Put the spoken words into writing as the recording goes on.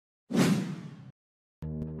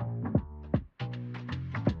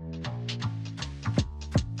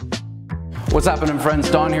What's happening,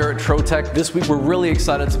 friends? Don here at Trotec. This week we're really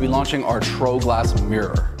excited to be launching our TroGlass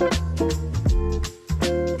Mirror.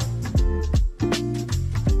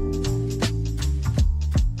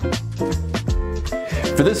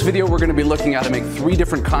 For this video we're going to be looking at how to make 3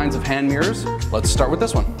 different kinds of hand mirrors. Let's start with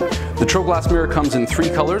this one. The TroGlass Mirror comes in 3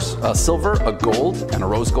 colors, a silver, a gold, and a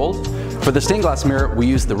rose gold. For the stained glass mirror we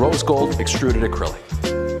use the rose gold extruded acrylic.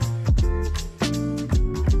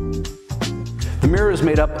 The mirror is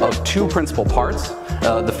made up of 2 principal parts.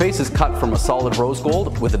 The face is cut from a solid rose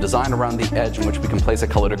gold with a design around the edge in which we can place a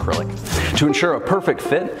colored acrylic. To ensure a perfect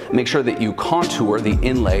fit, make sure that you contour the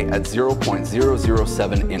inlay at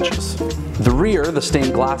 0.007 inches. The rear, the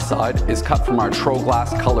stained glass side, is cut from our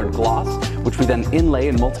TroGlass Colour Gloss, which we then inlay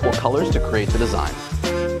in multiple colors to create the design.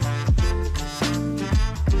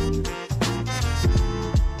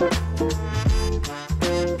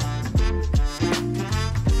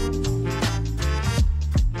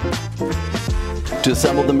 To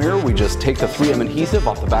assemble the mirror, we just take the 3M adhesive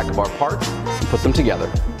off the back of our parts and put them together.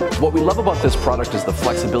 What we love about this product is the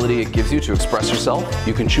flexibility it gives you to express yourself.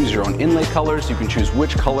 You can choose your own inlay colors, you can choose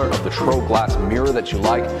which color of the TroGlass mirror that you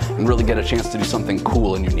like, and really get a chance to do something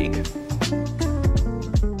cool and unique.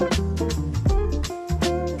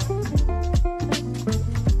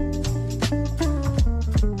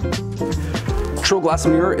 TroGlass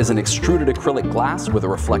Mirror is an extruded acrylic glass with a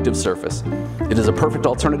reflective surface. It is a perfect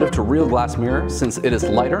alternative to real glass mirror since it is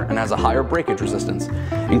lighter and has a higher breakage resistance.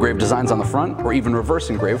 Engraved designs on the front or even reverse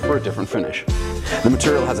engraved for a different finish. The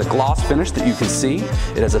material has a gloss finish that you can see.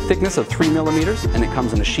 It has a thickness of 3 millimeters and it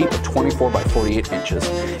comes in a sheet of 24 by 48 inches.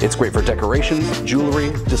 It's great for decorations,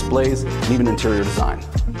 jewelry, displays, and even interior design.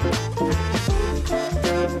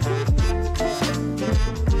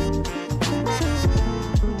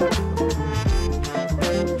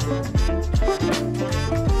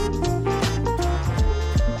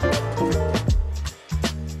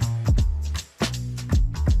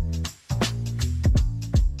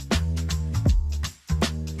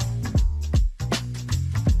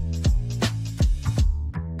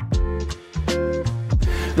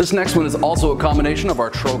 This next one is also a combination of our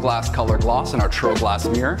TroGlass Colour Gloss and our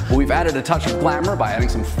TroGlass Mirror, but we've added a touch of glamour by adding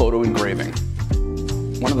some photo engraving.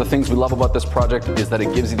 One of the things we love about this project is that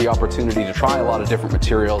it gives you the opportunity to try a lot of different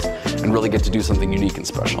materials and really get to do something unique and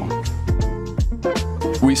special.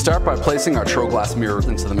 We start by placing our TroGlass Mirror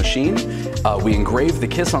into the machine. We engrave the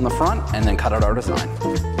kiss on the front and then cut out our design.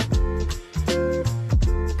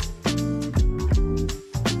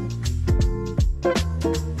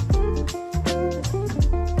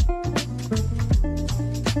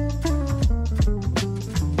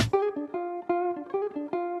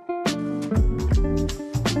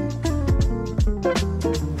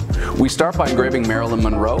 We start by engraving Marilyn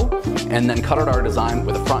Monroe and then cut out our design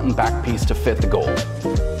with a front and back piece to fit the gold.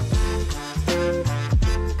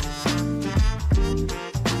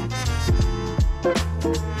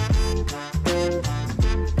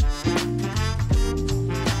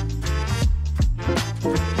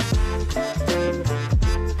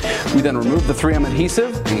 We then remove the 3M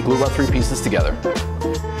adhesive and glue our 3 pieces together.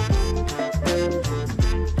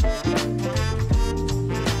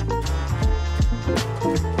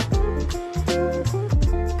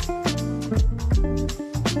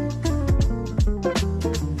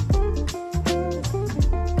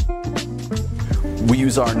 We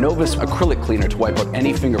use our Novus acrylic cleaner to wipe out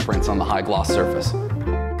any fingerprints on the high gloss surface.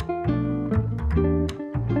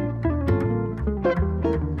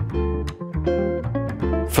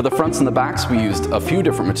 For the fronts and the backs we used a few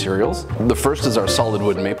different materials. The first is our solid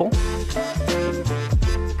wood maple.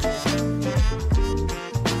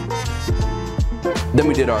 Then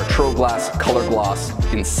we did our TroGlass Colour Gloss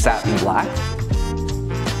in satin black.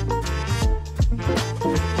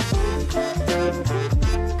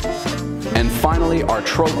 And finally, our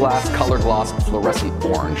TroGlass Colour Gloss fluorescent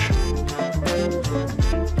orange.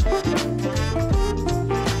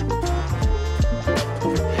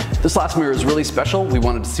 This last mirror is really special. We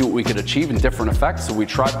wanted to see what we could achieve in different effects, so we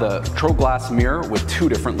tried the TroGlass mirror with 2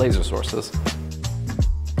 different laser sources.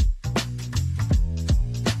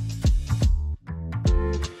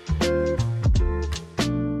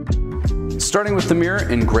 Starting with the mirror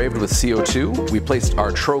engraved with CO2, we placed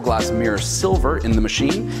our TroGlass Mirror Silver in the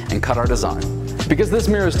machine and cut our design. Because this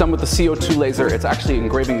mirror is done with the CO2 laser, it's actually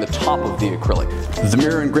engraving the top of the acrylic. The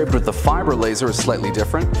mirror engraved with the fiber laser is slightly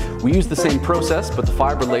different. We use the same process, but the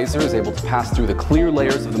fiber laser is able to pass through the clear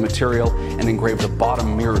layers of the material and engrave the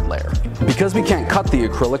bottom mirrored layer. Because we can't cut the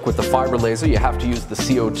acrylic with the fiber laser, you have to use the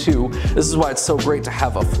CO2. This is why it's so great to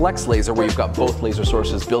have a FLEXX laser where you've got both laser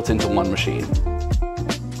sources built into one machine.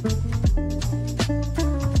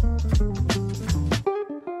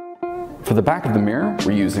 For the back of the mirror,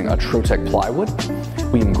 we're using a Trotec plywood.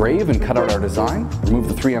 We engrave and cut out our design, remove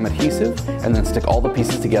the 3M adhesive, and then stick all the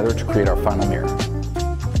pieces together to create our final mirror.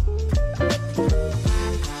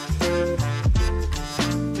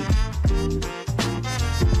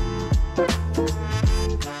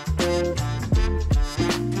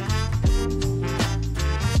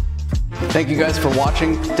 Thank you guys for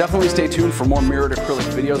watching. Definitely stay tuned for more mirrored acrylic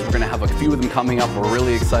videos. We're going to have a few of them coming up. We're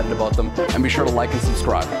really excited about them. And be sure to like and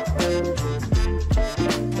subscribe.